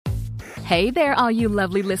Hey there, all you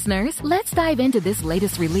lovely listeners. Let's dive into this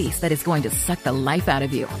latest release that is going to suck the life out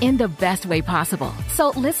of you in the best way possible.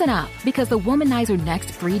 So listen up, because the Womanizer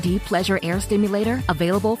Next 3D Pleasure Air Stimulator,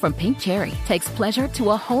 available from Pink Cherry, takes pleasure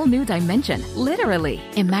to a whole new dimension, literally.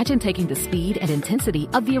 Imagine taking the speed and intensity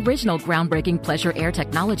of the original groundbreaking Pleasure Air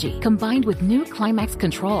technology, combined with new climax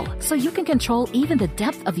control, so you can control even the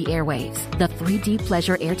depth of the airwaves. The 3D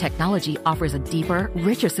Pleasure Air technology offers a deeper,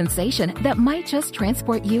 richer sensation that might just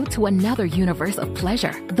transport you to another universe of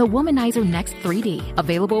pleasure. The Womanizer Next 3D,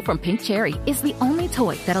 available from Pink Cherry, is the only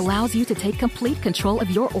toy that allows you to take complete control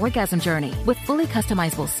of your orgasm journey with fully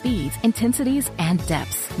customizable speeds, intensities, and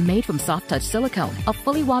depths. Made from soft touch silicone, a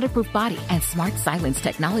fully waterproof body, and smart silence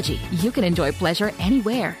technology, you can enjoy pleasure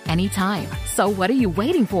anywhere, anytime. So what are you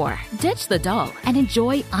waiting for? Ditch the dull and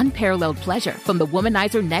enjoy unparalleled pleasure from the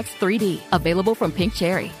Womanizer Next 3D, available from Pink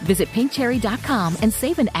Cherry. Visit pinkcherry.com and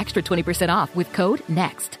save an extra 20% off with code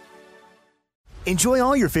NEXT. Enjoy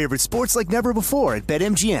all your favorite sports like never before at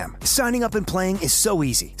BetMGM. Signing up and playing is so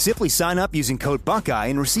easy. Simply sign up using code Buckeye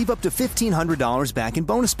and receive up to $1,500 back in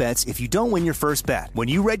bonus bets if you don't win your first bet. When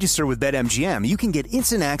you register with BetMGM, you can get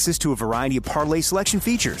instant access to a variety of parlay selection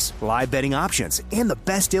features, live betting options, and the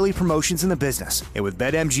best daily promotions in the business. And with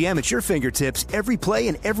BetMGM at your fingertips, every play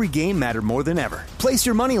and every game matter more than ever. Place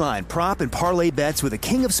your moneyline, prop, and parlay bets with the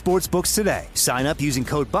king of sportsbooks today. Sign up using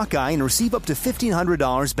code Buckeye and receive up to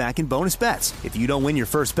 $1,500 back in bonus bets if you don't win your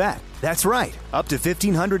first bet. That's right, up to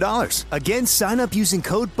 $1,500. Again, sign up using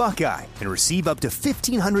code Buckeye and receive up to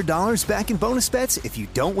 $1,500 back in bonus bets if you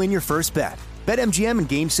don't win your first bet. BetMGM and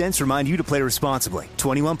GameSense remind you to play responsibly.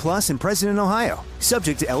 21 plus and present in Ohio.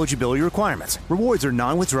 Subject to eligibility requirements. Rewards are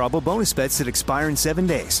non-withdrawable bonus bets that expire in 7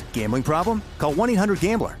 days. Gambling problem? Call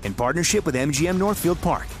 1-800-GAMBLER in partnership with MGM Northfield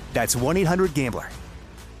Park. That's 1-800-GAMBLER.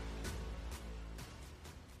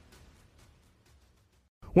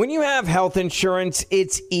 When you have health insurance,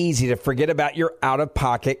 it's easy to forget about your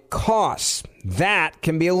out-of-pocket costs. That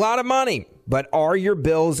can be a lot of money, but are your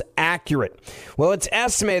bills accurate? Well, it's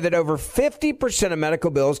estimated that over 50% of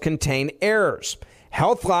medical bills contain errors.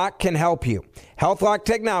 HealthLock can help you. HealthLock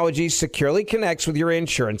technology securely connects with your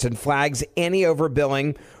insurance and flags any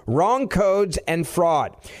overbilling, wrong codes, and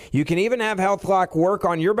fraud. You can even have HealthLock work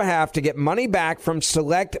on your behalf to get money back from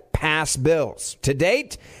select past bills. To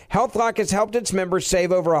date, HealthLock has helped its members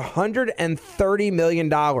save over $130 million.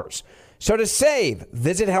 So to save,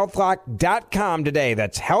 visit healthlock.com today.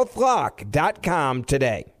 That's healthlock.com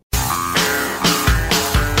today.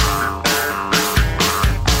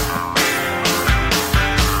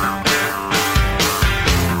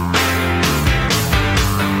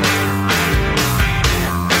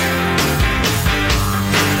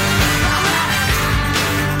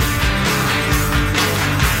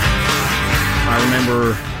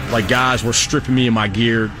 Like, guys were stripping me of my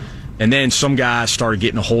gear, and then some guys started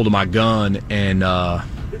getting a hold of my gun, and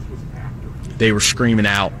they were screaming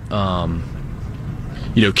out,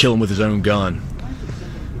 kill him with his own gun.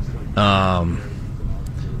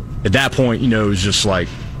 At that point, it was just like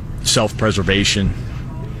self-preservation.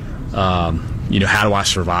 How do I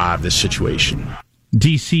survive this situation?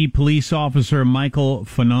 D.C. police officer Michael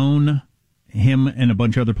Fanone, him and a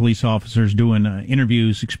bunch of other police officers doing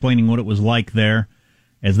interviews explaining what it was like there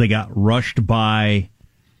as they got rushed by,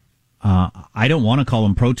 I don't want to call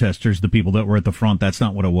them protesters, the people that were at the front. That's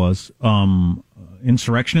not what it was.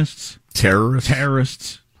 Insurrectionists?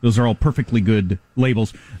 Terrorists. Those are all perfectly good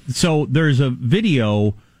labels. So there's a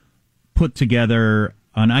video put together,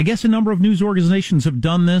 and I guess a number of news organizations have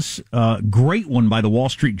done this. Great one by the Wall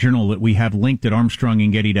Street Journal that we have linked at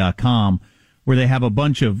ArmstrongandGetty.com, where they have a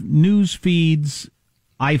bunch of news feeds,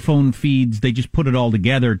 iPhone feeds. They just put it all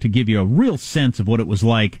together to give you a real sense of what it was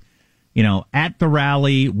like, at the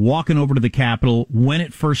rally, walking over to the Capitol, when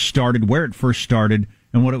it first started, where it first started,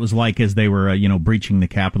 and what it was like as they were, breaching the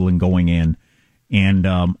Capitol and going in. And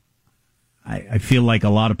I feel like a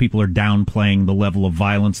lot of people are downplaying the level of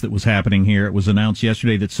violence that was happening here. It was announced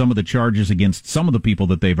yesterday that some of the charges against some of the people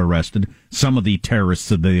that they've arrested, some of the terrorists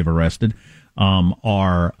that they've arrested,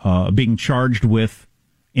 are being charged with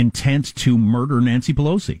intent to murder Nancy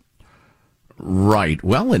Pelosi. Right.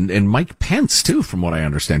 Well, and Mike Pence, too, from what I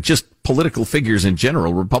understand. Just political figures in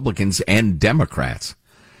general, Republicans and Democrats.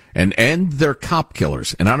 And they're cop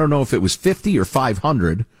killers. And I don't know if it was 50 or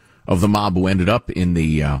 500 of the mob who ended up in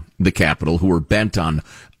the Capitol who were bent on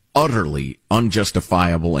utterly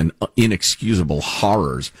unjustifiable and inexcusable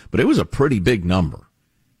horrors. But it was a pretty big number.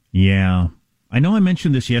 Yeah. I know I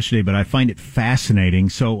mentioned this yesterday, but I find it fascinating.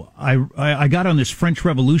 So I got on this French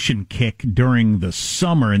Revolution kick during the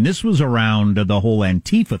summer, and this was around the whole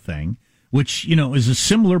Antifa thing, which, is a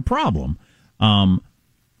similar problem.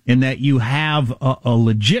 in that you have a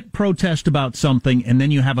legit protest about something, and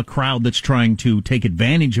then you have a crowd that's trying to take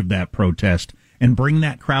advantage of that protest and bring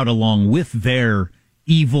that crowd along with their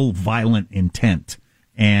evil, violent intent.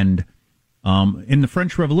 And in the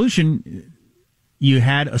French Revolution, you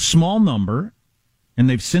had a small number, and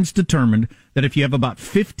they've since determined that if you have about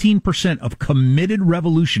 15% of committed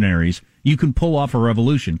revolutionaries, you can pull off a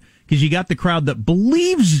revolution. Because you got the crowd that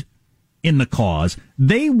believes in the cause.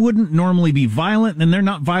 They wouldn't normally be violent, and they're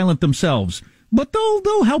not violent themselves. But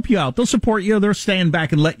they'll help you out. They'll support you. They'll stand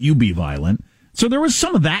back and let you be violent. So there was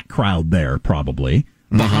some of that crowd there, probably,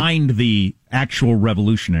 behind the actual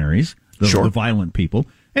revolutionaries, the violent people.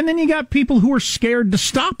 And then you got people who are scared to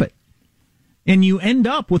stop it. And you end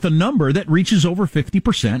up with a number that reaches over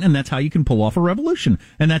 50%, and that's how you can pull off a revolution.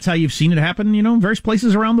 And that's how you've seen it happen, in various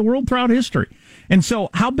places around the world throughout history. And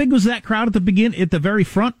so how big was that crowd at the very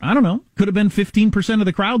front? I don't know. Could have been 15% of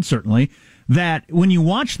the crowd, certainly. That when you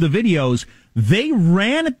watch the videos, they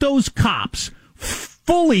ran at those cops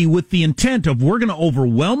fully with the intent of, we're going to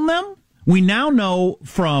overwhelm them. We now know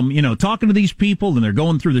from, talking to these people, and they're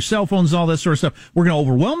going through their cell phones and all this sort of stuff, we're going to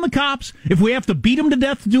overwhelm the cops. If we have to beat them to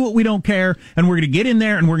death to do it, we don't care. And we're going to get in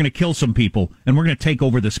there and we're going to kill some people, and we're going to take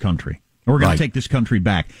over this country. And we're going to take this country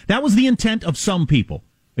back. That was the intent of some people.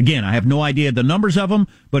 Again, I have no idea the numbers of them,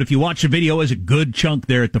 but if you watch the video, there's a good chunk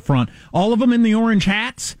there at the front. All of them in the orange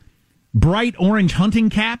hats, bright orange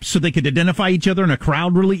hunting caps so they could identify each other in a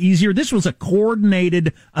crowd really easier. This was a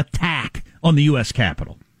coordinated attack on the U.S.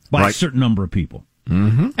 Capitol by a certain number of people.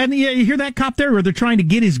 Mm-hmm. And you hear that cop there where they're trying to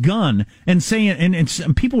get his gun and saying,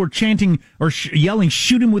 and people were chanting or yelling,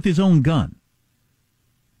 shoot him with his own gun.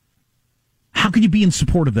 How could you be in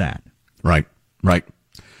support of that? Right.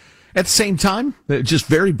 At the same time, just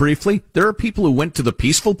very briefly, there are people who went to the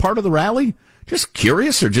peaceful part of the rally, just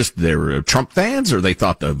curious, or just they were Trump fans, or they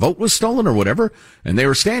thought the vote was stolen or whatever, and they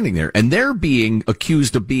were standing there, and they're being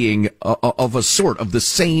accused of being of a sort of the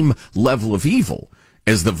same level of evil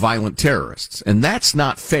as the violent terrorists. And that's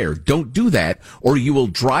not fair. Don't do that, or you will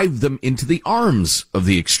drive them into the arms of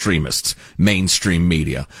the extremists, mainstream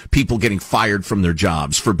media, people getting fired from their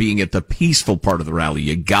jobs for being at the peaceful part of the rally.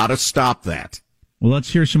 You gotta stop that. Well,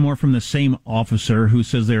 let's hear some more from the same officer who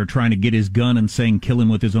says they were trying to get his gun and saying kill him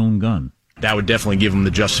with his own gun. That would definitely give them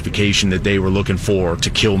the justification that they were looking for to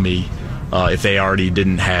kill me if they already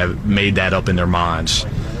didn't have made that up in their minds.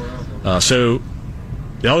 So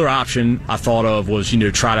the other option I thought of was,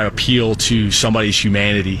 try to appeal to somebody's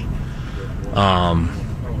humanity. And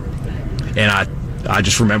I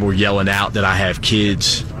just remember yelling out that I have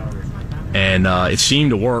kids, and it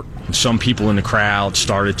seemed to work. Some people in the crowd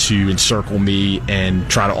started to encircle me and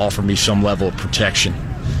try to offer me some level of protection.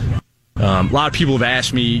 A lot of people have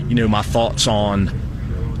asked me, my thoughts on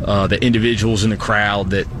the individuals in the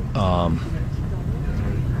crowd that,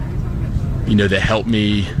 that helped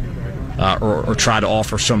me or try to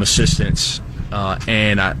offer some assistance.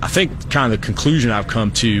 And I think kind of the conclusion I've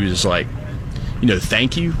come to is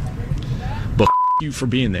thank you, but you for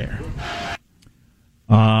being there.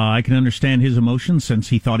 I can understand his emotions since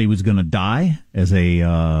he thought he was going to die as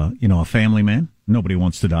a family man. Nobody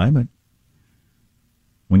wants to die, but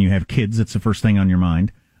when you have kids, it's the first thing on your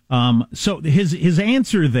mind. So his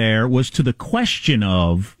answer there was to the question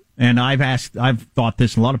of, and I've thought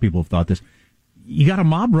this, and a lot of people have thought this, you got a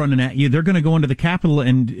mob running at you, they're going to go into the Capitol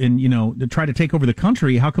and to try to take over the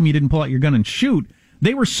country. How come you didn't pull out your gun and shoot?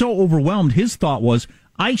 They were so overwhelmed. His thought was,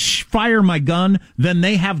 I fire my gun, then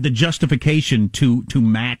they have the justification to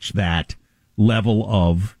match that level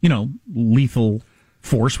of, lethal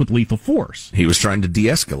force with lethal force. He was trying to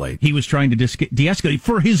de-escalate. He was trying to de-escalate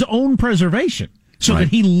for his own preservation so that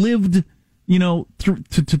he lived, through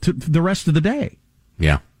to the rest of the day.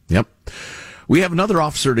 Yeah. Yep. We have another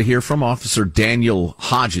officer to hear from, Officer Daniel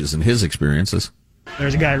Hodges, and his experiences.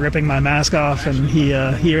 There's a guy ripping my mask off, and he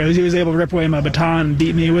was able to rip away my baton and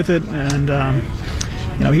beat me with it, and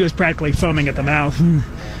he was practically foaming at the mouth.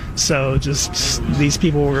 So just these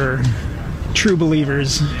people were true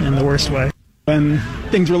believers in the worst way. When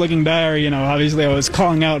things were looking dire, obviously I was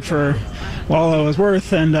calling out for all I was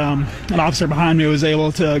worth, and an officer behind me was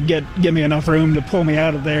able to give me enough room to pull me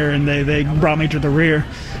out of there, and they brought me to the rear,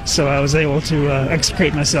 so I was able to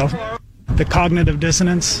extricate myself. The cognitive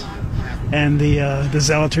dissonance and the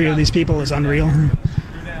zealotry of these people is unreal.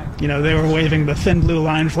 They were waving the thin blue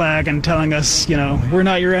line flag and telling us, we're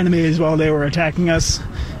not your enemies, while they were attacking us,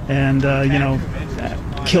 and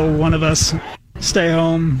kill one of us, stay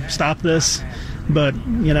home, stop this. But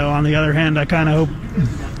on the other hand, I kind of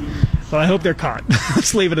hope they're caught.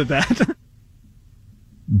 Let's leave it at that.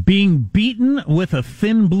 Being beaten with a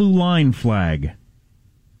thin blue line flag.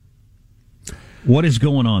 What is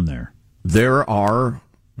going on there? There are,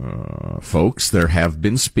 folks, there have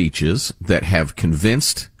been speeches that have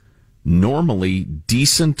convinced normally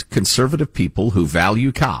decent conservative people who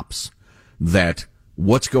value cops that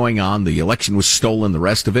what's going on, the election was stolen, the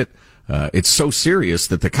rest of it, it's so serious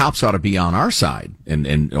that the cops ought to be on our side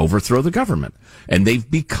and overthrow the government. And they've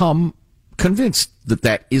become convinced that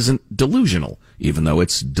that isn't delusional, even though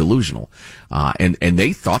it's delusional. And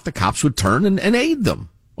they thought the cops would turn and aid them,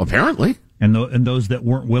 apparently. And those that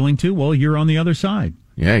weren't willing to, well, you're on the other side.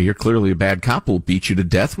 Yeah, you're clearly a bad cop. We'll beat you to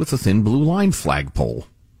death with a thin blue line flagpole.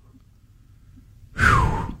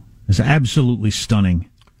 It's absolutely stunning.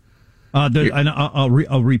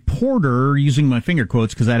 A reporter, using my finger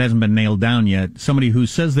quotes because that hasn't been nailed down yet, somebody who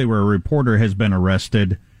says they were a reporter has been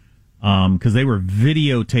arrested because they were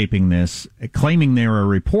videotaping this, claiming they were a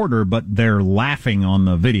reporter, but they're laughing on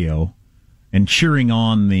the video and cheering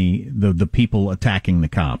on the people attacking the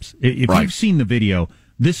cops. If you've seen the video,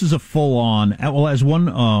 this is a full-on, well, as one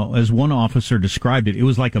officer described it, it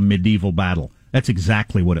was like a medieval battle. That's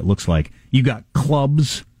exactly what it looks like. You got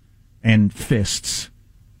clubs and fists,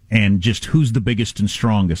 and just who's the biggest and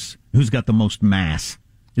strongest, who's got the most mass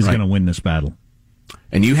is going to win this battle.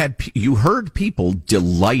 And you heard people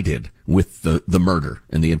delighted with the murder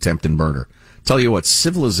and the attempted murder. Tell you what,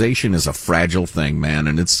 civilization is a fragile thing, man,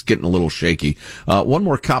 and it's getting a little shaky. One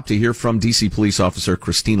more cop to hear from, D.C. police officer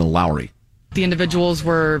Christina Lowry. The individuals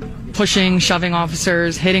were pushing, shoving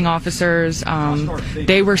officers, hitting officers.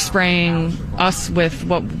 They were spraying us with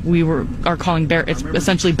what we are calling it's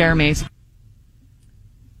essentially bear mace.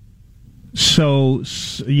 So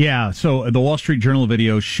the Wall Street Journal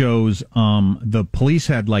video shows the police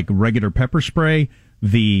had like regular pepper spray.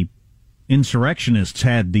 The insurrectionists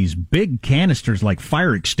had these big canisters like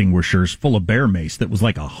fire extinguishers full of bear mace that was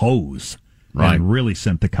like a hose. Right. And really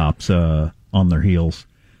sent the cops on their heels.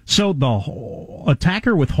 So the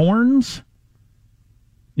attacker with horns,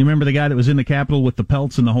 you remember the guy that was in the Capitol with the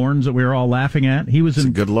pelts and the horns that we were all laughing at? It's a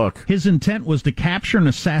good look. His intent was to capture and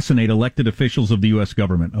assassinate elected officials of the U.S.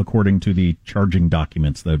 government, according to the charging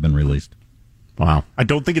documents that have been released. Wow. I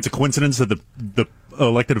don't think it's a coincidence that the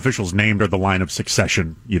elected officials named are the line of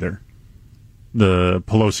succession either. The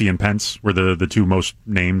Pelosi and Pence were the two most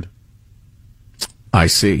named. I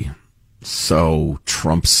see. So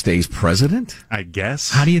Trump stays president? I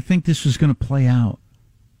guess. How do you think this is going to play out?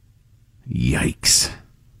 Yikes.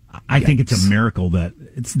 I think it's a miracle that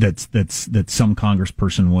some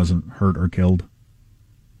congressperson wasn't hurt or killed.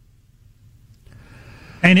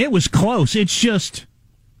 And it was close. It's just,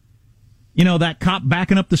 that cop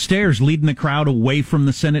backing up the stairs, leading the crowd away from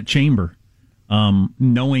the Senate chamber,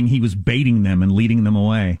 knowing he was baiting them and leading them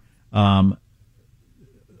away.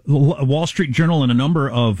 Wall Street Journal and a number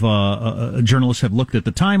of journalists have looked at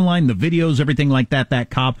the timeline, the videos, everything like that. That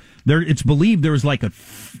cop, it's believed there was like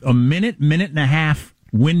a minute and a half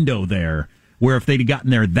window there where if they'd gotten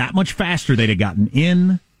there that much faster, they'd have gotten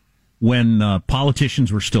in when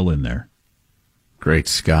politicians were still in there. Great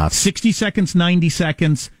Scott. 60 seconds, 90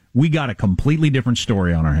 seconds. We got a completely different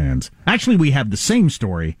story on our hands. Actually, we have the same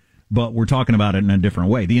story, but we're talking about it in a different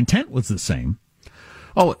way. The intent was the same.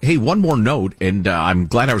 Oh, hey, one more note, and I'm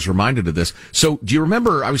glad I was reminded of this. So, do you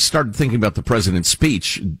remember, I started thinking about the president's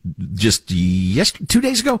speech just 2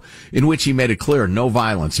 days ago, in which he made it clear, no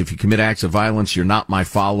violence. If you commit acts of violence, you're not my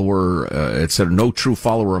follower, etc. No true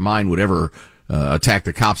follower of mine would ever attack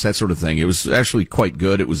the cops, that sort of thing. It was actually quite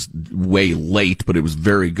good. It was way late, but it was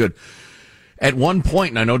very good. At one point,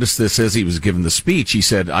 and I noticed this as he was giving the speech, he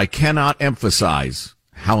said, I cannot emphasize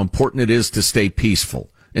how important it is to stay peaceful.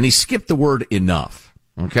 And he skipped the word enough.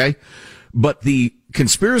 Okay? But the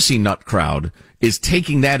conspiracy nut crowd is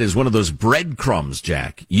taking that as one of those breadcrumbs,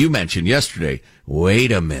 Jack. You mentioned yesterday,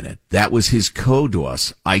 wait a minute, that was his code to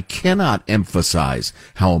us. I cannot emphasize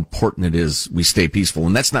how important it is we stay peaceful.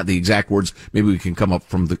 And that's not the exact words. Maybe we can come up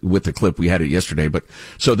with the clip. We had it yesterday. But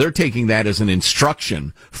so they're taking that as an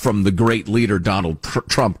instruction from the great leader, Donald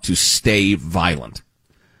Trump, to stay violent.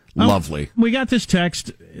 Lovely. We got this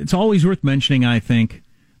text. It's always worth mentioning, I think.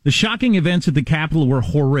 The shocking events at the Capitol were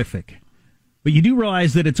horrific. But you do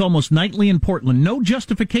realize that it's almost nightly in Portland. No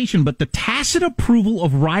justification, but the tacit approval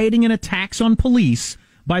of rioting and attacks on police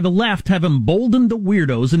by the left have emboldened the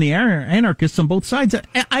weirdos and the anarchists on both sides.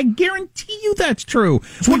 I guarantee you that's true.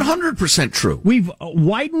 It's 100% true. We've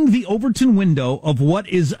widened the Overton window of what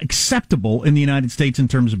is acceptable in the United States in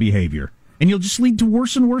terms of behavior. And you'll just lead to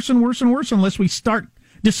worse and worse and worse and worse unless we start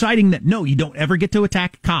deciding that, no, you don't ever get to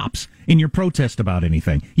attack cops in your protest about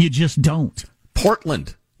anything. You just don't.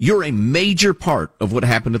 Portland, you're a major part of what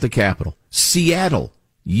happened at the Capitol. Seattle,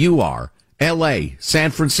 you are. L.A.,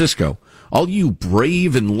 San Francisco. All you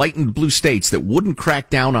brave, enlightened blue states that wouldn't crack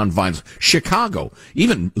down on violence. Chicago,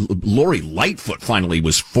 even Lori Lightfoot finally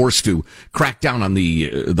was forced to crack down on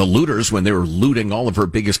the looters when they were looting all of her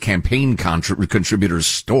biggest campaign contributors'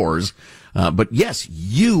 stores. But yes,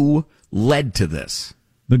 you led to this.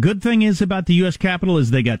 The good thing is about the U.S. Capitol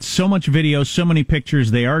is they got so much video, so many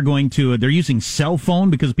pictures. They're using cell phone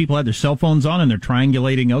because people had their cell phones on and they're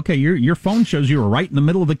triangulating. Okay, your phone shows you were right in the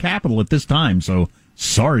middle of the Capitol at this time. So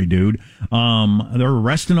sorry, dude. They're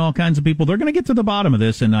arresting all kinds of people. They're going to get to the bottom of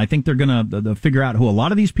this, and I think they're going to figure out who a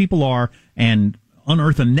lot of these people are and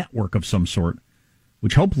unearth a network of some sort,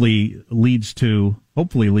 which hopefully leads to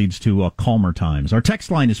calmer times. Our text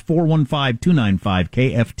line is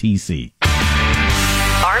 415-295-KFTC.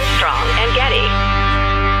 Armstrong and Getty.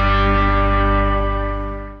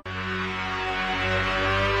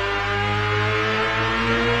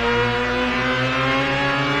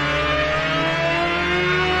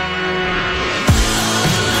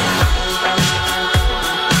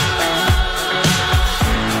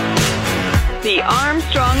 The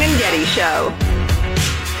Armstrong and Getty Show.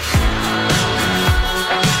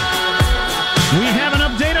 We have an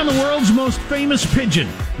update on the world's most famous pigeon,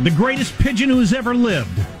 the greatest pigeon who has ever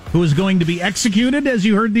lived, who is going to be executed, as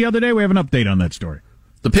you heard the other day. We have an update on that story.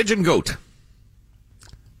 The pigeon goat.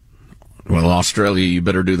 Well, Australia, you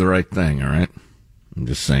better do the right thing, all right? I'm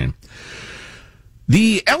just saying.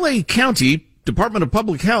 The L.A. County Department of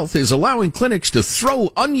Public Health is allowing clinics to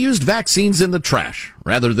throw unused vaccines in the trash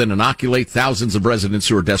rather than inoculate thousands of residents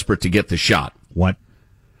who are desperate to get the shot. What?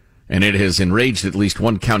 And it has enraged at least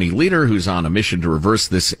one county leader who's on a mission to reverse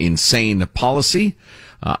this insane policy.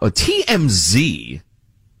 TMZ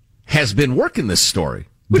has been working this story,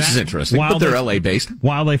 which is interesting, but they're LA-based.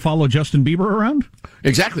 While they follow Justin Bieber around?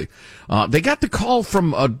 Exactly. They got the call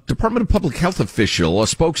from a Department of Public Health official, a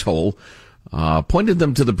spokeshole, pointed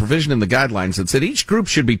them to the provision in the guidelines that said each group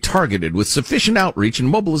should be targeted with sufficient outreach and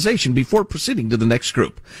mobilization before proceeding to the next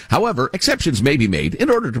group. However, exceptions may be made in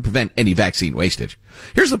order to prevent any vaccine wastage.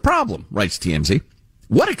 Here's the problem, writes TMZ.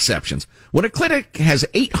 What exceptions? When a clinic has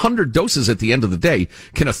 800 doses at the end of the day,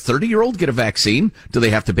 can a 30-year-old get a vaccine? Do they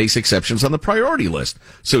have to base exceptions on the priority list?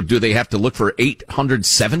 So do they have to look for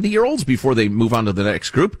 870-year-olds before they move on to the next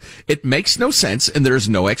group? It makes no sense, and there's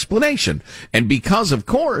no explanation. And because, of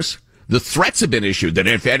course, the threats have been issued that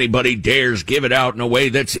if anybody dares give it out in a way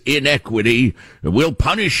that's inequity, we'll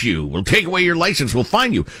punish you, we'll take away your license, we'll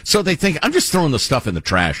fine you. So they think, I'm just throwing the stuff in the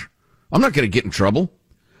trash. I'm not going to get in trouble.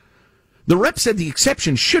 The rep said the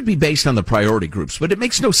exception should be based on the priority groups, but it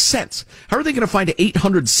makes no sense. How are they going to find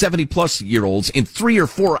 870-plus-year-olds in 3 or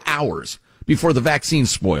 4 hours before the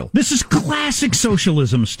vaccines spoil? This is classic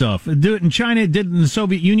socialism stuff. Do it in China, it did in the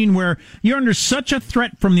Soviet Union, where you're under such a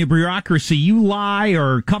threat from the bureaucracy, you lie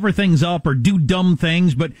or cover things up or do dumb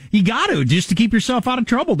things, but you got to, just to keep yourself out of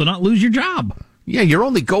trouble, to not lose your job. Yeah, your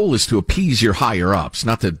only goal is to appease your higher-ups,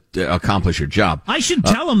 not to accomplish your job. I should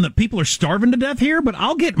tell them that people are starving to death here, but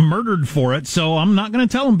I'll get murdered for it, so I'm not going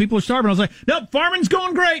to tell them people are starving. I was like, nope, farming's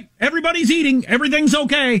going great. Everybody's eating. Everything's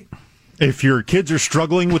okay. If your kids are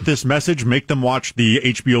struggling with this message, make them watch the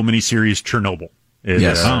HBO miniseries Chernobyl.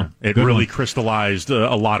 It really crystallized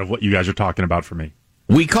a lot of what you guys are talking about for me.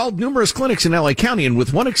 We called numerous clinics in L.A. County, and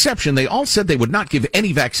with one exception, they all said they would not give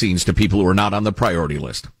any vaccines to people who are not on the priority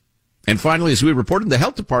list. And finally, as we reported, the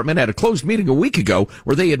health department had a closed meeting a week ago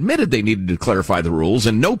where they admitted they needed to clarify the rules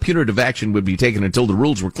and no punitive action would be taken until the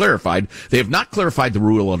rules were clarified. They have not clarified the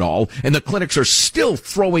rule at all, and the clinics are still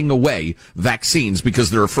throwing away vaccines because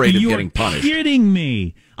they're afraid of getting punished. You're kidding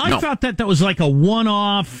me. I thought that was like a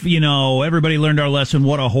one-off, everybody learned our lesson,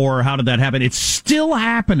 what a horror, how did that happen? It's still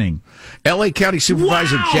happening. L.A. County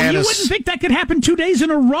Supervisor Janice... You wouldn't think that could happen 2 days in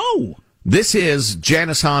a row. This is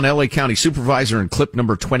Janice Hahn, L.A. County Supervisor, in clip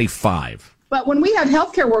number 25. But when we have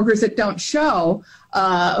healthcare workers that don't show,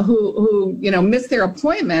 who miss their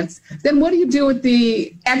appointments, then what do you do with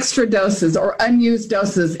the extra doses or unused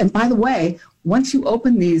doses? And by the way, once you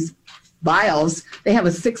open these vials, they have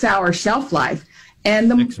a 6-hour shelf life.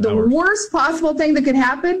 And the worst possible thing that could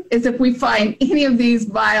happen is if we find any of these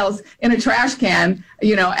vials in a trash can,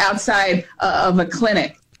 outside of a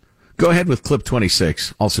clinic. Go ahead with clip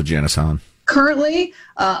 26, also Janice Hahn. Currently,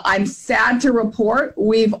 I'm sad to report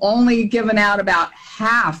we've only given out about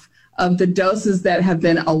half of the doses that have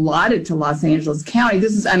been allotted to Los Angeles County.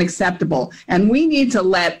 This is unacceptable. And we need to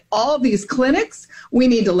let all these clinics, we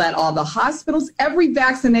need to let all the hospitals, every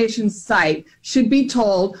vaccination site should be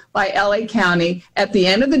told by LA County at the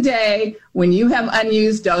end of the day, when you have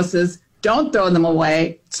unused doses, don't throw them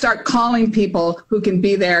away. Start calling people who can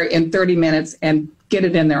be there in 30 minutes and get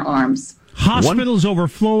it in their arms. Hospitals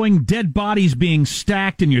overflowing, dead bodies being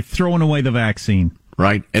stacked, and you're throwing away the vaccine.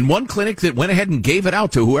 Right. And one clinic that went ahead and gave it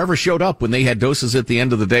out to whoever showed up when they had doses at the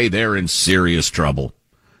end of the day, they're in serious trouble.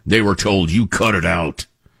 They were told, you cut it out.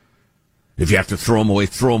 If you have to throw them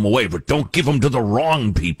away, but don't give them to the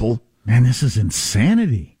wrong people. Man, this is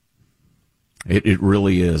insanity. It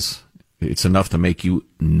really is. It's enough to make you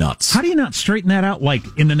nuts. How do you not straighten that out, like,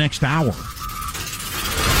 in the next hour?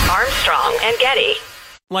 Armstrong and Getty.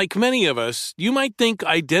 Like many of us, you might think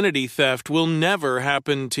identity theft will never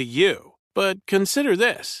happen to you. But consider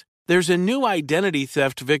this. There's a new identity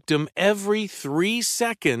theft victim every 3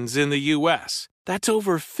 seconds in the U.S. That's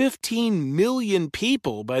over 15 million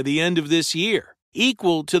people by the end of this year,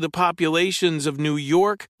 equal to the populations of New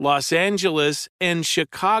York, Los Angeles, and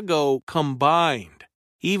Chicago combined.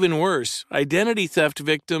 Even worse, identity theft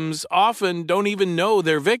victims often don't even know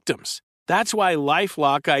they're victims. That's why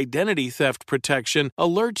LifeLock Identity Theft Protection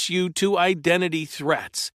alerts you to identity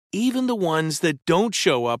threats, even the ones that don't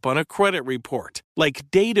show up on a credit report, like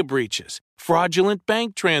data breaches, fraudulent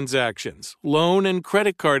bank transactions, loan and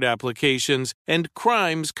credit card applications, and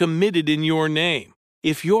crimes committed in your name.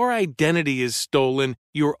 If your identity is stolen,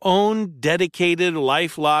 your own dedicated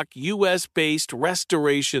LifeLock U.S.-based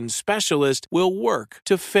restoration specialist will work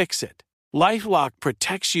to fix it. LifeLock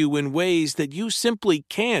protects you in ways that you simply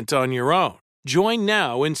can't on your own. Join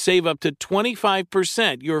now and save up to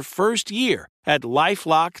 25% your first year at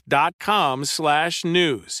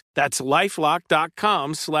LifeLock.com/news. That's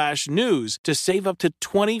LifeLock.com/news to save up to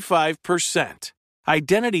 25%.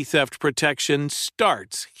 Identity theft protection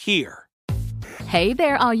starts here. Hey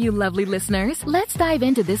there, all you lovely listeners. Let's dive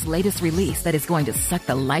into this latest release that is going to suck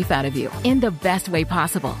the life out of you in the best way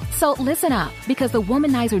possible. So listen up, because the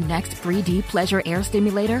Womanizer Next 3D Pleasure Air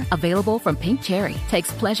Stimulator, available from Pink Cherry,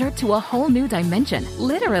 takes pleasure to a whole new dimension,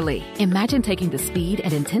 literally. Imagine taking the speed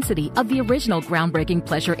and intensity of the original groundbreaking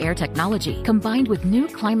Pleasure Air technology combined with new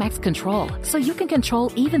climax control, so you can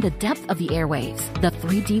control even the depth of the airwaves. The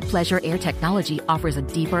 3D Pleasure Air technology offers a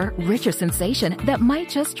deeper, richer sensation that might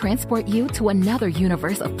just transport you to another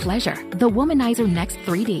universe of pleasure. The Womanizer Next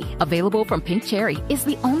 3D, available from Pink Cherry, is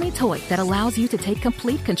the only toy that allows you to take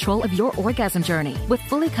complete control of your orgasm journey with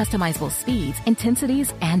fully customizable speeds,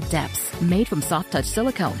 intensities, and depths. Made from soft touch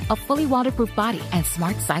silicone, a fully waterproof body, and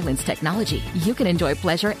smart silence technology, you can enjoy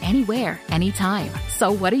pleasure anywhere, anytime.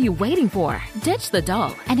 So what are you waiting for? Ditch the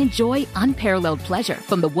doll and enjoy unparalleled pleasure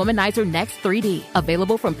from the Womanizer Next 3D,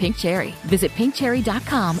 available from Pink Cherry. Visit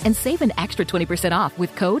pinkcherry.com and save an extra 20% off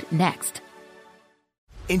with code NEXT.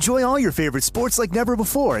 Enjoy all your favorite sports like never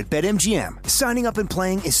before at BetMGM. Signing up and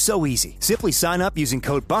playing is so easy. Simply sign up using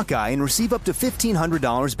code Buckeye and receive up to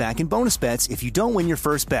 $1,500 back in bonus bets if you don't win your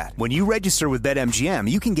first bet. When you register with BetMGM,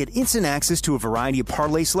 you can get instant access to a variety of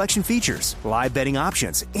parlay selection features, live betting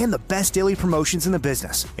options, and the best daily promotions in the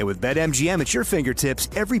business. And with BetMGM at your fingertips,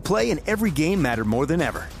 every play and every game matter more than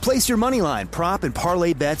ever. Place your moneyline, prop, and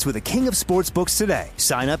parlay bets with the king of sportsbooks today.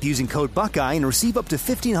 Sign up using code Buckeye and receive up to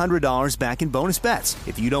 $1,500 back in bonus bets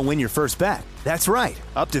if you don't win your first bet. That's right,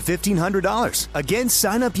 up to $1,500. Again,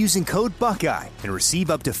 sign up using code Buckeye and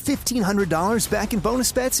receive up to $1,500 back in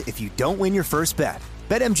bonus bets if you don't win your first bet.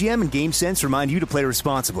 BetMGM and GameSense remind you to play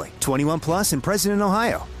responsibly. 21 plus and present in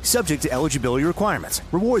Ohio. Subject to eligibility requirements.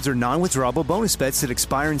 Rewards are non-withdrawable bonus bets that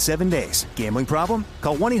expire in 7 days. Gambling problem?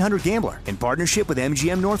 Call 1-800-GAMBLER in partnership with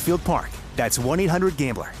MGM Northfield Park. That's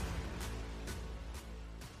 1-800-GAMBLER.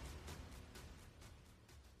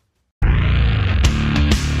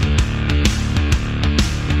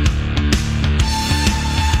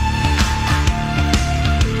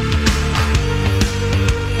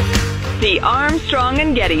 The Armstrong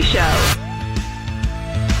and Getty Show.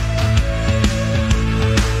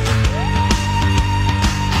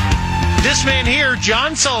 This man here,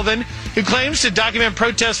 John Sullivan, who claims to document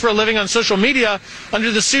protests for a living on social media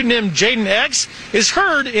under the pseudonym Jaden X, is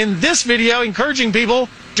heard in this video encouraging people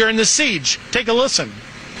during the siege. Take a listen.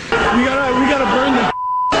 We gotta burn the.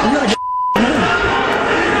 We gotta get.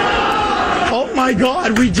 Oh my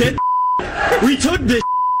God, we did. We took this.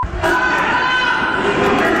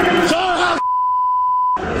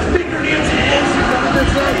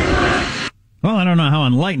 Well, I don't know how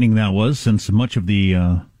enlightening that was, since much of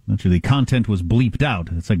the content was bleeped out.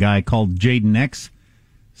 It's a guy called Jaden X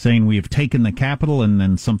saying we have taken the Capitol and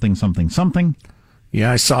then something, something, something.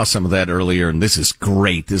 Yeah, I saw some of that earlier, and this is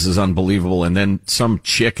great. This is unbelievable. And then some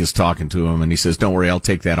chick is talking to him, and he says, don't worry, I'll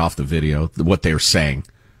take that off the video, what they're saying.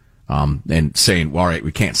 And saying, well, all right,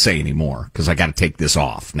 we can't say anymore because I got to take this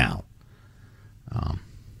off now.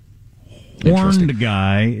 Horned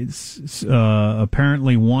guy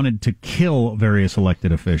apparently wanted to kill various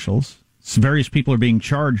elected officials. various people are being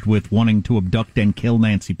charged with wanting to abduct and kill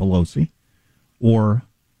Nancy Pelosi or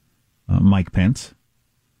Mike Pence.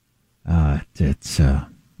 There's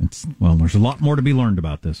a lot more to be learned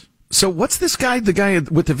about this. So what's this guy, the guy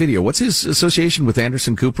with the video, what's his association with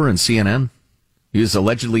Anderson Cooper and CNN? He was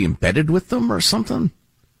allegedly embedded with them or something?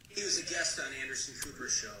 He was a guest on Anderson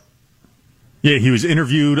Cooper's show. Yeah, he was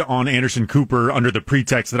interviewed on Anderson Cooper under the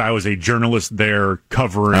pretext that I was a journalist there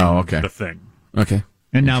covering the thing. Okay.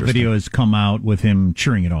 And now video has come out with him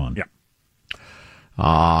cheering it on. Yeah.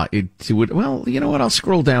 It would, well, you know what? I'll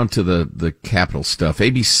scroll down to the Capitol stuff.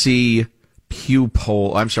 ABC WAPO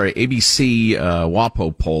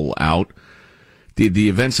poll out. Did the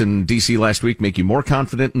events in D.C. last week make you more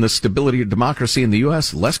confident in the stability of democracy in the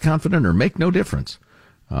U.S., less confident, or make no difference?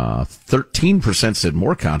 13% said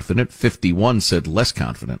more confident, 51% said less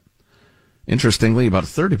confident. Interestingly, about a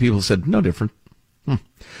third of people said no different.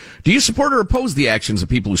 Do you support or oppose the actions of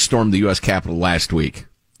people who stormed the U.S. Capitol last week?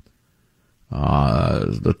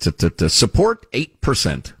 Support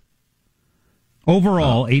 8%.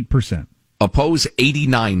 Overall, 8%. Oppose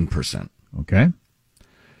 89%. Okay.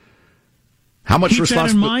 How much Keep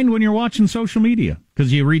that in mind when you're watching social media,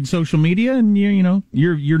 because you read social media and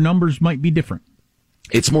your numbers might be different.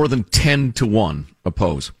 It's more than 10-1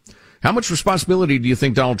 oppose. How much responsibility do you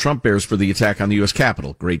think Donald Trump bears for the attack on the U.S.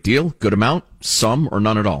 Capitol? Great deal, good amount, some, or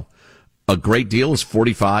none at all? A great deal is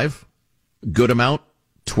 45, good amount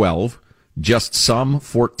 12, just some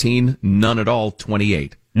 14, none at all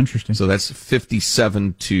 28. Interesting. So that's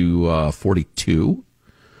 57 to 42.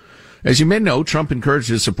 As you may know, Trump encouraged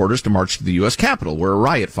his supporters to march to the U.S. Capitol, where a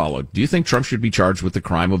riot followed. Do you think Trump should be charged with the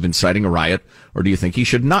crime of inciting a riot, or do you think he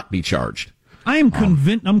should not be charged? I am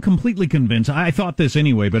convinced. I'm completely convinced. I thought this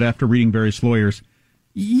anyway, but after reading various lawyers,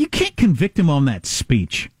 you can't convict him on that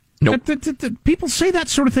speech. Nope. People say that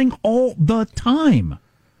sort of thing all the time.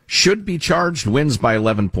 Should be charged, wins by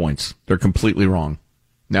 11 points. They're completely wrong.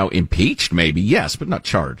 Now, impeached, maybe, yes, but not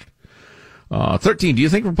charged. 13, do you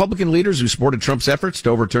think Republican leaders who supported Trump's efforts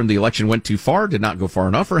to overturn the election went too far, did not go far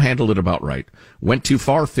enough, or handled it about right? Went too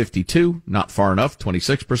far, 52. Not far enough,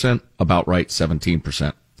 26%. About right,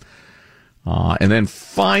 17%. And then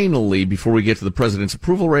finally, before we get to the president's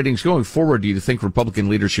approval ratings, going forward, do you think Republican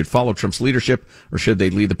leaders should follow Trump's leadership, or should they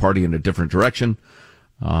lead the party in a different direction?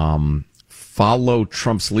 Follow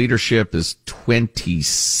Trump's leadership is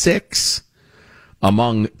 26.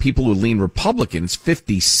 Among people who lean Republican, it's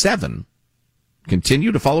 57.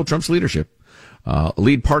 Continue to follow Trump's leadership.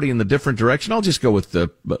 Lead party in the different direction. I'll just go with the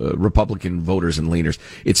Republican voters and leaners.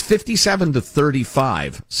 It's 57 to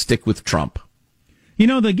 35. Stick with Trump.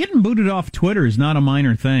 The getting booted off Twitter is not a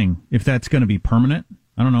minor thing. If that's going to be permanent,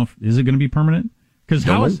 I don't know. Is it going to be permanent? Because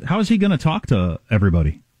how is he going to talk to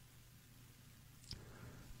everybody?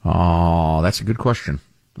 Oh, that's a good question.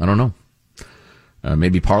 I don't know.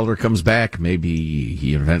 Maybe Parler comes back. Maybe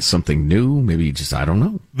he invents something new. Maybe I don't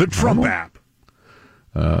know. The Trump app.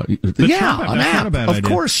 An app. Of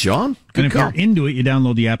course, Sean. Good and if you're into it, you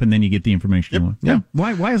download the app and then you get the information you want. Yeah.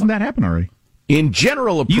 Why hasn't that happened already? In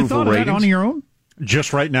general, approval you thought ratings. Of that on your own?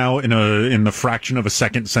 Just right now, in the fraction of a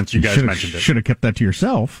second since you guys mentioned it. Should have kept that to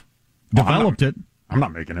yourself. Developed it. I'm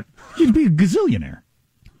not making it. You'd be a gazillionaire.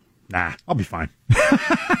 Nah, I'll be fine.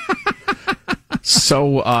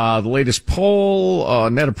 So the latest poll,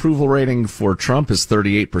 net approval rating for Trump is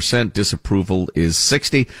 38%. Disapproval is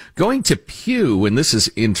 60%. Going to Pew, and this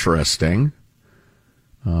is interesting.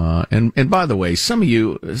 And by the way, some of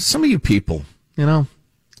you people, you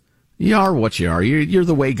are what you are. You're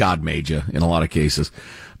the way God made you in a lot of cases.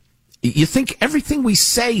 You think everything we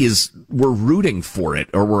say is we're rooting for it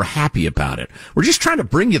or we're happy about it. We're just trying to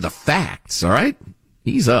bring you the facts, all right?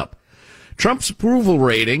 Ease up. Trump's approval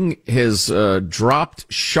rating has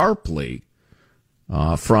dropped sharply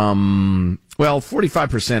from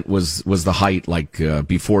 45% was the height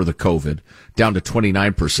before the COVID, down to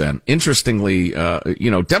 29%. Interestingly,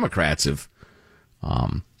 Democrats have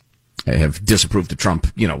disapproved of Trump,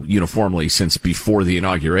 uniformly since before the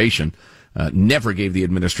inauguration. Never gave the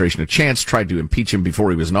administration a chance, tried to impeach him before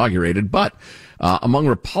he was inaugurated. But among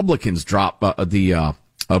Republicans, the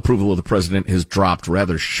approval of the president has dropped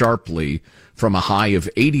rather sharply from a high of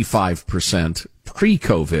 85%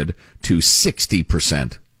 pre-COVID to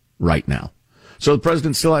 60% right now. So the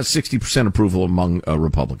president still has 60% approval among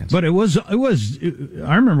Republicans. But I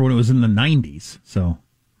remember when it was in the 90s, so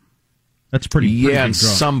that's pretty in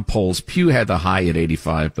some polls. Pew had the high at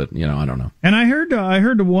 85, but I don't know. And I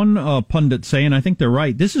heard one pundit say, and I think they're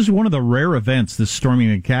right, this is one of the rare events, this storming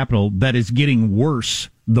the Capitol, that is getting worse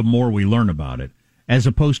the more we learn about it, as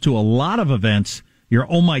opposed to a lot of events, you're,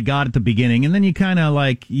 oh my God, at the beginning, and then you kind of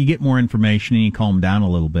you get more information and you calm down a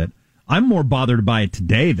little bit. I'm more bothered by it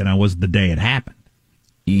today than I was the day it happened.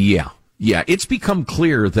 Yeah. It's become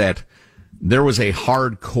clear that there was a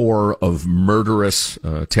hardcore of murderous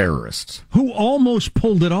terrorists who almost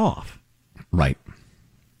pulled it off. Right.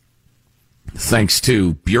 Thanks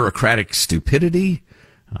to bureaucratic stupidity.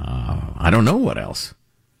 I don't know what else.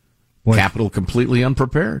 Capitol completely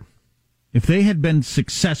unprepared. If they had been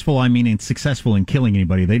successful, successful in killing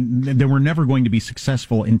anybody, they were never going to be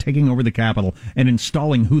successful in taking over the Capitol and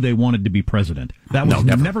installing who they wanted to be president. That was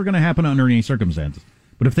never going to happen under any circumstances.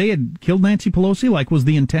 But if they had killed Nancy Pelosi, like was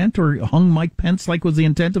the intent, or hung Mike Pence, like was the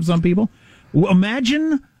intent of some people,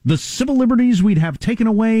 imagine the civil liberties we'd have taken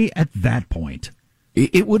away at that point.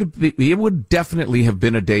 It would definitely have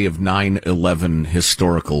been a day of 9/11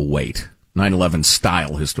 historical weight, 9/11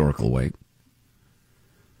 style historical weight.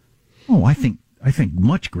 Oh, I think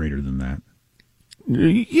much greater than that.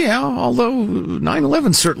 Yeah, although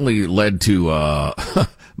 9/11 certainly led to a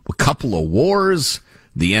couple of wars,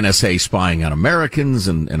 the NSA spying on Americans,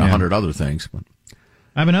 and 100 other things. But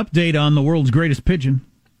I have an update on the world's greatest pigeon.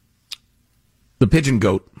 The pigeon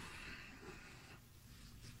goat.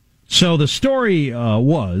 So the story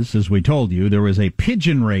was, as we told you, there was a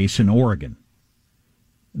pigeon race in Oregon.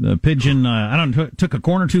 The pigeon, took a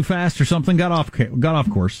corner too fast or something, got off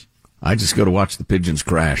course. I just go to watch the pigeons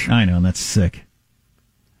crash. I know, that's sick.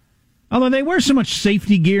 Although they wear so much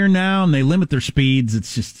safety gear now and they limit their speeds,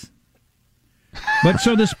 it's just... But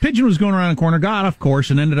so this pigeon was going around a corner, got off course,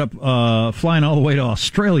 and ended up flying all the way to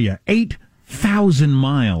Australia, 8,000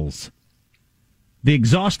 miles. The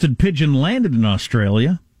exhausted pigeon landed in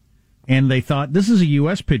Australia, and they thought, this is a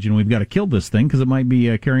U.S. pigeon, we've got to kill this thing because it might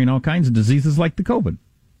be carrying all kinds of diseases like the COVID.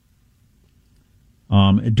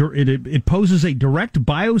 It poses a direct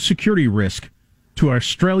biosecurity risk to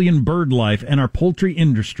Australian bird life and our poultry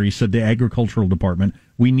industry, said the Agricultural Department.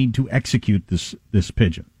 We need to execute this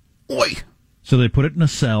pigeon. Oi! So they put it in a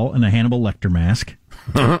cell in a Hannibal Lecter mask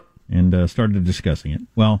and started discussing it.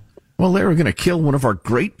 Well, they were going to kill one of our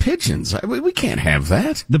great pigeons. We can't have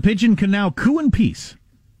that. The pigeon can now coo in peace.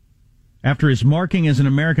 After his marking as an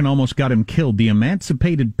American almost got him killed, the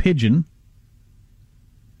emancipated pigeon,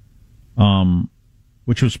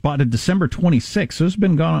 which was spotted December 26th, so it's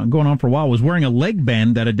been going on for a while, was wearing a leg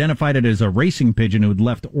band that identified it as a racing pigeon who had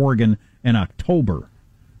left Oregon in October.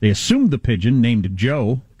 They assumed the pigeon, named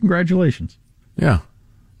Joe. Congratulations. Yeah.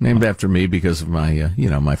 Named after me because of my,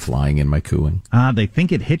 my flying and my cooing. They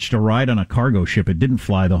think it hitched a ride on a cargo ship. It didn't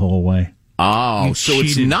fly the whole way. Oh, so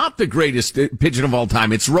it's not the greatest pigeon of all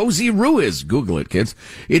time. It's Rosie Ruiz. Google it, kids.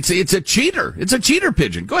 It's a cheater. It's a cheater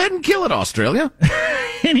pigeon. Go ahead and kill it, Australia.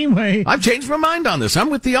 Anyway. I've changed my mind on this. I'm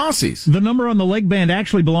with the Aussies. The number on the leg band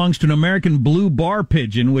actually belongs to an American blue bar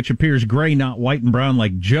pigeon, which appears gray, not white and brown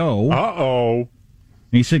like Joe. Uh-oh.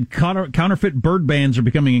 He said counterfeit bird bands are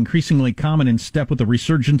becoming increasingly common in step with the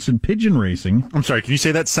resurgence in pigeon racing. I'm sorry, can you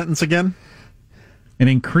say that sentence again? An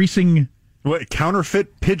increasing...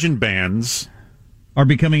 Counterfeit pigeon bands are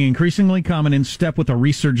becoming increasingly common in step with a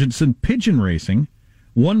resurgence in pigeon racing.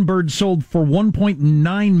 One bird sold for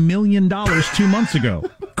 $1.9 million 2 months ago.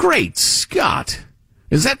 Great Scott.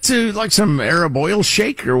 Is that to like some Arab oil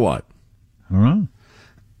shake or what? I don't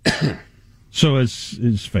know. So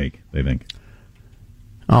it's fake, they think.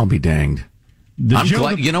 I'll be danged. I'm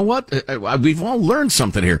glad. You know what? We've all learned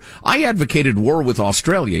something here. I advocated war with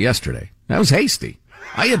Australia yesterday. That was hasty.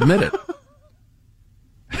 I admit it.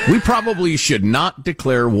 We probably should not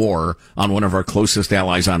declare war on one of our closest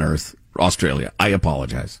allies on Earth, Australia. I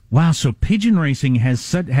apologize. Wow, so pigeon racing has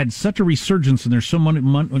had such a resurgence, and there's so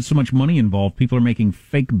much money involved. People are making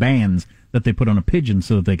fake bands that they put on a pigeon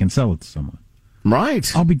so that they can sell it to someone. Right.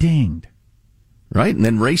 I'll be danged. Right, and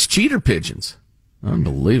then race cheater pigeons.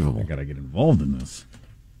 Unbelievable. I got to get involved in this.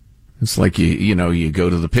 It's like you go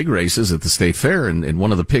to the pig races at the state fair, and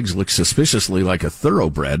one of the pigs looks suspiciously like a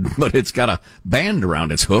thoroughbred, but it's got a band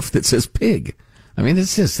around its hoof that says pig. I mean,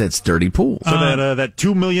 that's dirty pool. So that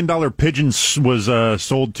 $2 million pigeon was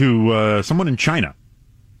sold to someone in China.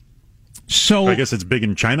 So I guess it's big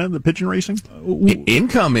in China, the pigeon racing?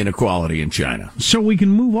 Income inequality in China. So we can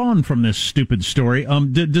move on from this stupid story.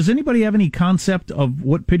 Does anybody have any concept of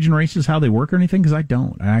what pigeon races, how they work or anything? Because I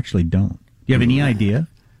don't. I actually don't. Do you have any idea?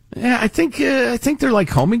 Yeah, I think they're like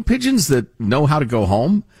homing pigeons that know how to go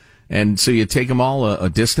home, and so you take them all a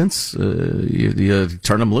distance, you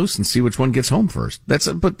turn them loose and see which one gets home first.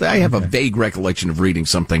 But I have a vague recollection of reading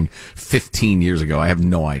something 15 years ago. I have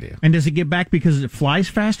no idea. And does it get back because it flies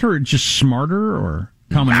faster, or it's just smarter, or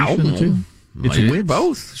combination of the two? It's wits?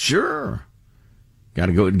 Both, sure. Got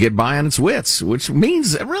to go and get by on its wits, which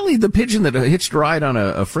means really the pigeon that hitched a ride on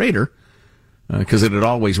a freighter. because it had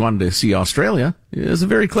always wanted to see Australia. It's a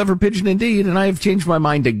very clever pigeon indeed, and I have changed my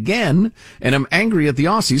mind again, and I'm angry at the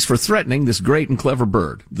Aussies for threatening this great and clever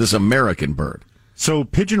bird, this American bird. So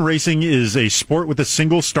pigeon racing is a sport with a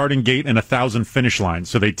single starting gate and 1,000 finish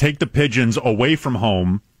lines. So they take the pigeons away from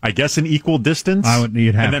home, I guess in equal distance, and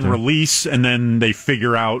then release, and then they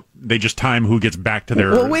figure out, they just time who gets back to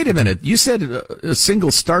their... Well, wait a minute. You said a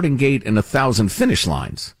single starting gate and 1,000 finish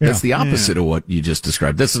lines. Yeah. That's the opposite of what you just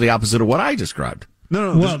described. This is the opposite of what I described.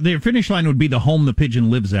 No. Well, the finish line would be the home the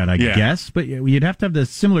pigeon lives at, I guess. But you'd have to have the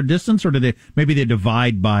similar distance, or maybe they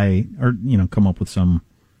divide by, or come up with some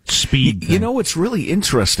speed thing. You know what's really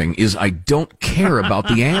interesting is I don't care about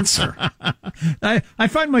the answer. I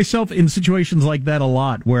find myself in situations like that a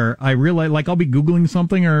lot, where I realize, like, I'll be Googling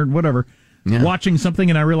something or whatever, watching something,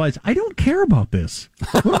 and I realize I don't care about this.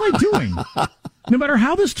 What am I doing? No matter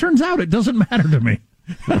how this turns out, it doesn't matter to me.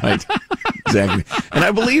 Right. Exactly. And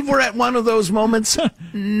I believe we're at one of those moments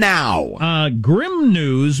now. Grim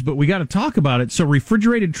news, but we got to talk about it. So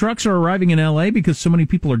refrigerated trucks are arriving in L.A. because so many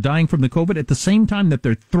people are dying from the COVID at the same time that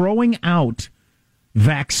they're throwing out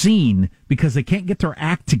vaccine because they can't get their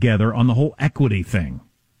act together on the whole equity thing.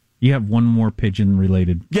 You have one more pigeon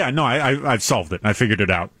related. Yeah, no, I've solved it. I figured it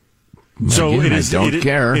out. So Again,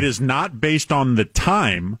 it is not based on the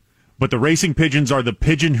time, but the racing pigeons are the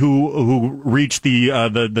pigeon who reach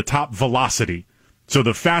the top velocity. So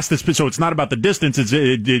the fastest. So it's not about the distance. It's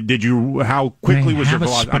how quickly was your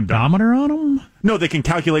velocity? Have a speedometer on them? No, they can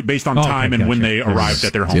calculate based on time and when they arrived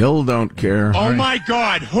at their home. Still don't care. Oh my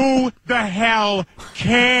God! Who the hell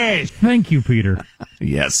cares? Thank you, Peter.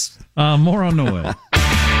 Yes. More on Noel.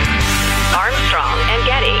 Armstrong and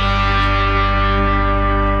Getty.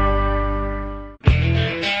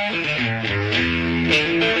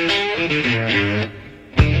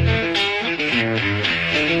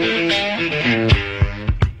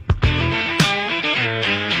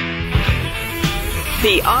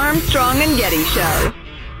 The Armstrong and Getty Show.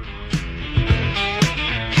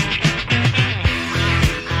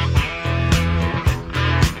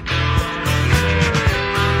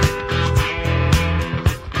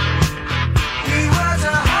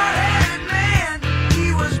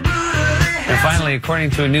 And finally, according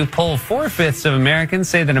to a new poll, 4/5 of Americans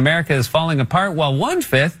say that America is falling apart, while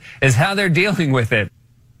 1/5 is how they're dealing with it.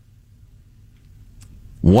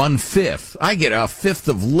 1/5. I get a fifth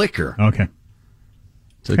of liquor. Okay.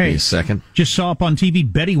 Took me a second. Just saw up on TV,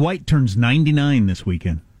 Betty White turns 99 this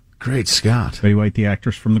weekend. Great Scott. Betty White, the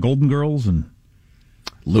actress from The Golden Girls and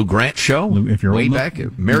Lou Grant show. If you're way old back,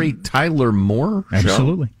 enough. Mary Tyler Moore.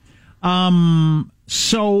 Absolutely.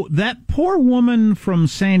 So that poor woman from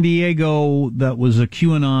San Diego that was a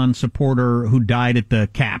QAnon supporter who died at the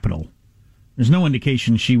Capitol. There's no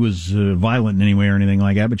indication she was violent in any way or anything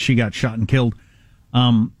like that, but she got shot and killed.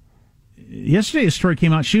 Yesterday, a story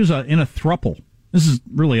came out. She was in a throuple. This is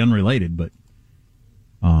really unrelated, but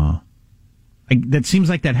that seems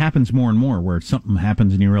like that happens more and more, where something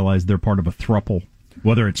happens and you realize they're part of a throuple,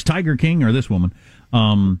 whether it's Tiger King or this woman.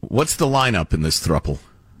 What's the lineup in this throuple?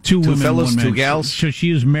 Two women, fellas, 1 man. 2 gals? So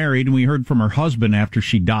she is married, and we heard from her husband after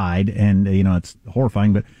she died, and, it's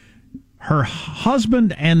horrifying, but her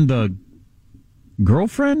husband and the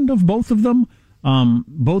girlfriend of both of them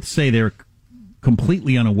both say they're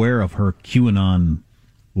completely unaware of her QAnon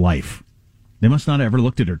life. They must not have ever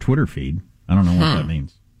looked at her Twitter feed. I don't know what that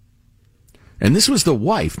means. And this was the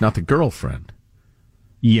wife, not the girlfriend.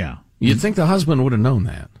 Yeah. You'd think the husband would have known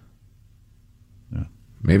that. Yeah.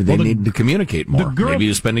 Maybe they needed to communicate more. Maybe he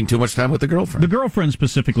was spending too much time with the girlfriend. The girlfriend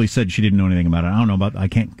specifically said she didn't know anything about it. I don't know I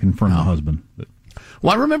can't confirm the husband. But.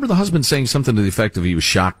 Well, I remember the husband saying something to the effect of he was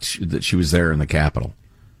shocked that she was there in the Capitol.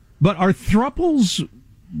 But are thruples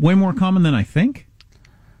way more common than I think?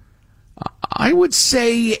 I would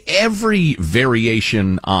say every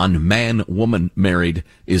variation on man-woman married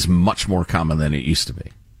is much more common than it used to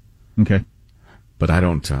be. Okay. But I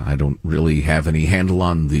don't really have any handle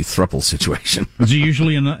on the throuple situation. Is it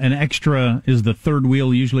usually an extra? Is the third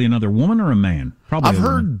wheel usually another woman or a man? Probably. I've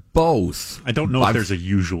heard both. I don't know if there's a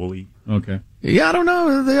usually. Okay. Yeah, I don't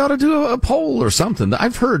know. They ought to do a poll or something.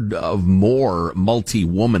 I've heard of more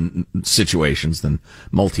multi-woman situations than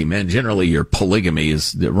multi-men. Generally, your polygamy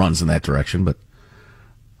runs in that direction. But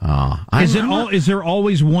is there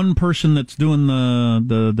always one person that's doing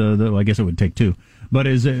the I guess it would take two. But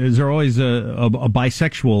is there always a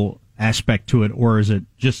bisexual aspect to it, or is it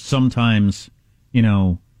just sometimes,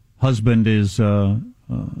 husband is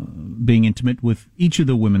being intimate with each of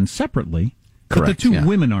the women separately, correct, but the two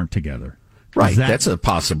women aren't together? Right, that's a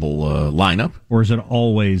possible lineup. Or is it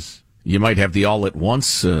always... You might have the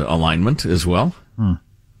all-at-once alignment as well. I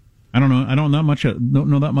don't know. I don't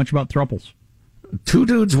know that much about thruples. Two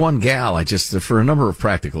dudes, one gal. I just, for a number of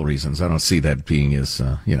practical reasons, I don't see that being as,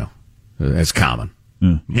 as common.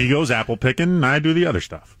 He goes apple picking, I do the other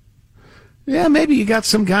stuff. Yeah, maybe you got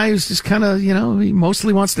some guy who's just kind of, he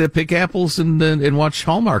mostly wants to pick apples and watch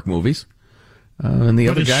Hallmark movies. And the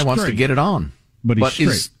other guy wants to get it on. But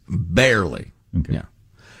he's barely. Okay. Yeah.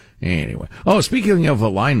 Anyway. Oh, speaking of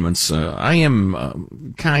alignments, I am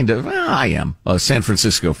a San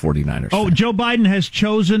Francisco 49ers fan. Joe Biden has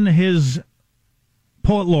chosen his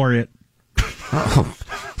poet laureate.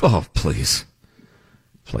 Oh, please.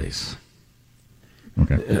 Please.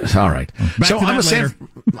 Okay. All right. So I'm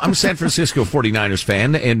a San Francisco 49ers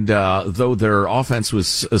fan, and though their offense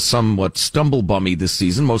was somewhat stumble-bummy this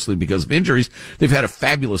season, mostly because of injuries, they've had a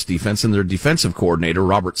fabulous defense, and their defensive coordinator,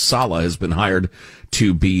 Robert Saleh, has been hired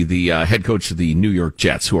to be the head coach of the New York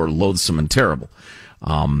Jets, who are loathsome and terrible.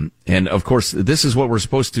 And, of course, this is what we're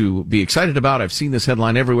supposed to be excited about. I've seen this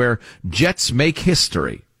headline everywhere. Jets make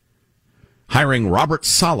history, hiring Robert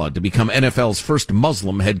Saleh to become NFL's first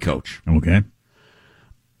Muslim head coach. Okay.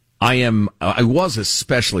 I was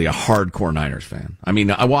especially a hardcore Niners fan. I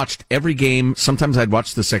mean, I watched every game. Sometimes I'd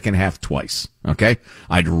watch the second half twice. Okay.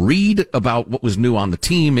 I'd read about what was new on the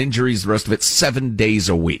team, injuries, the rest of it, 7 days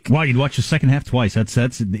a week. Wow. You'd watch the second half twice.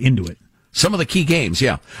 That's into it. Some of the key games.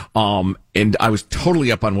 Yeah. And I was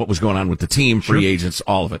totally up on what was going on with the team, free agents,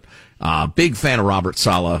 all of it. Big fan of Robert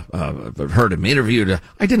Saleh. Heard him interviewed.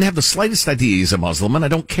 I didn't have the slightest idea he's a Muslim, and I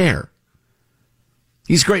don't care.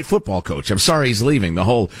 He's a great football coach. I'm sorry he's leaving. The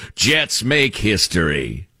whole Jets make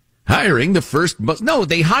history. Hiring the first... No,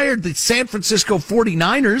 they hired the San Francisco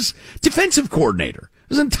 49ers defensive coordinator. It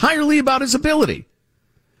was entirely about his ability.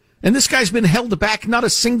 And this guy's been held back not a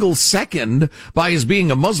single second by his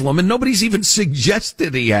being a Muslim, and nobody's even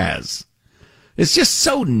suggested he has. It's just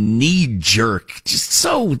so knee-jerk.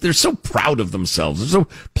 They're so proud of themselves. They're so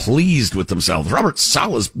pleased with themselves. Robert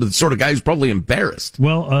Saleh's the sort of guy who's probably embarrassed.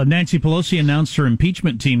 Well, Nancy Pelosi announced her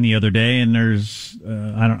impeachment team the other day, and there's,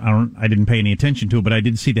 I didn't pay any attention to it, but I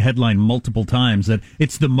did see the headline multiple times that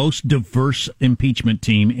it's the most diverse impeachment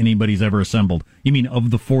team anybody's ever assembled. You mean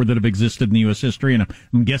of the four that have existed in the U.S. history? And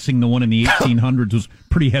I'm guessing the one in the 1800s was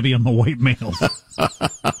pretty heavy on the white males.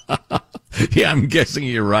 Yeah, I'm guessing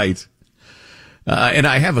you're right. And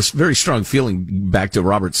I have a very strong feeling back to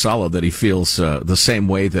Robert Saleh that he feels the same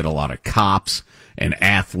way that a lot of cops and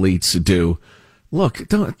athletes do. Look,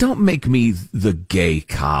 don't make me the gay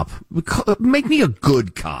cop. Make me a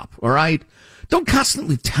good cop, all right? Don't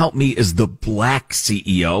constantly tout me as the black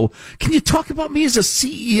CEO. Can you talk about me as a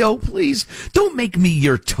CEO, please? Don't make me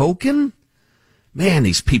your token. Man,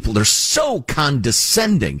 these people, they're so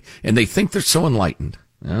condescending, and they think they're so enlightened.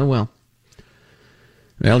 Oh, well.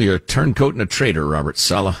 Well, you're a turncoat and a traitor, Robert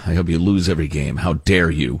Saleh. I hope you lose every game. How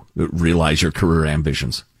dare you realize your career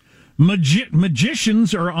ambitions?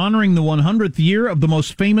 Magicians are honoring the 100th year of the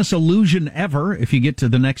most famous illusion ever. If you get to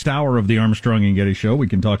the next hour of the Armstrong and Getty Show, we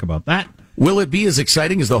can talk about that. Will it be as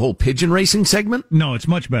exciting as the whole pigeon racing segment? No, it's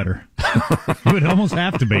much better. It would almost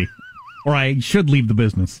have to be. Or I should leave the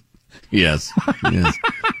business. Yes.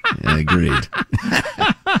 Agreed.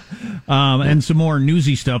 And some more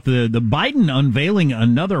newsy stuff. The Biden unveiling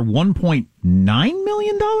another $1.9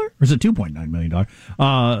 million, or is it $2.9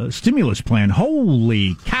 million stimulus plan?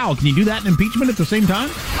 Holy cow! Can you do that in impeachment at the same time?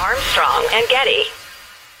 Armstrong and Getty.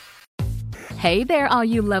 Hey there, all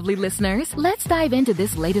you lovely listeners. Let's dive into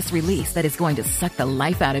this latest release that is going to suck the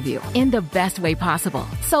life out of you in the best way possible.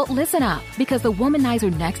 So listen up, because the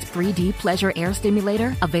Womanizer Next 3D Pleasure Air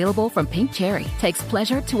Stimulator, available from Pink Cherry, takes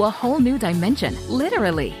pleasure to a whole new dimension,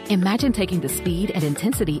 literally. Imagine taking the speed and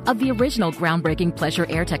intensity of the original groundbreaking Pleasure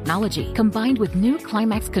Air technology, combined with new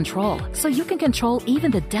climax control, so you can control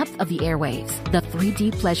even the depth of the airwaves. The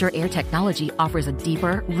 3D Pleasure Air technology offers a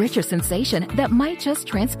deeper, richer sensation that might just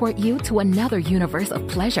transport you to another universe of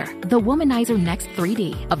pleasure. The Womanizer Next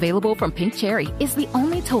 3D, available from Pink Cherry, is the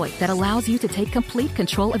only toy that allows you to take complete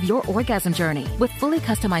control of your orgasm journey with fully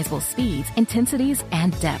customizable speeds, intensities,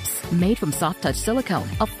 and depths. Made from soft touch silicone,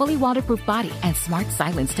 a fully waterproof body, and smart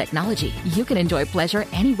silence technology, you can enjoy pleasure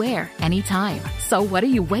anywhere, anytime. So what are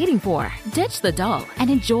you waiting for? Ditch the doll and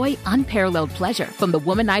enjoy unparalleled pleasure from the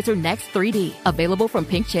Womanizer Next 3D, available from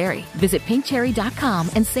Pink Cherry. Visit pinkcherry.com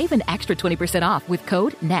and save an extra 20% off with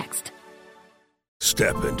code NEXT.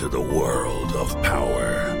 Step into the world of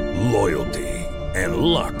power, loyalty, and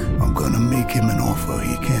luck. I'm gonna make him an offer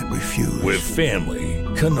he can't refuse. With family,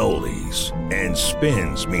 cannolis, and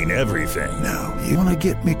spins mean everything. Now, you wanna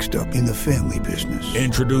get mixed up in the family business.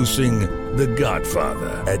 Introducing The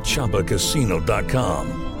Godfather at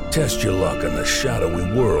ChumbaCasino.com. Test your luck in the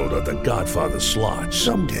shadowy world of The Godfather slot.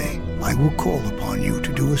 Someday, I will call upon you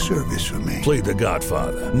to do a service for me. Play The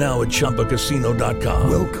Godfather, now at ChumbaCasino.com.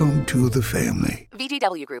 Welcome to the family.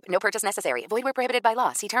 VGW Group. No purchase necessary. Void where prohibited by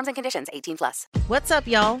law. See terms and conditions. 18+. What's up,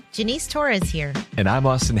 y'all? Janice Torres here. And I'm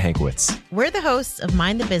Austin Hankwitz. We're the hosts of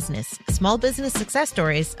Mind the Business, Small Business Success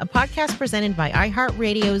Stories, a podcast presented by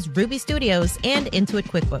iHeartRadio's Ruby Studios and Intuit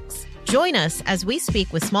QuickBooks. Join us as we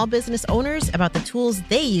speak with small business owners about the tools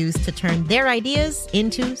they use to turn their ideas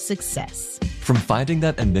into success. From finding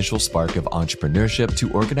that initial spark of entrepreneurship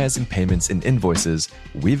to organizing payments and invoices,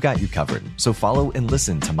 we've got you covered. So follow and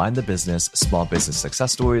listen to Mind the Business Small Business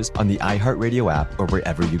Success Stories on the iHeartRadio app or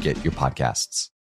wherever you get your podcasts.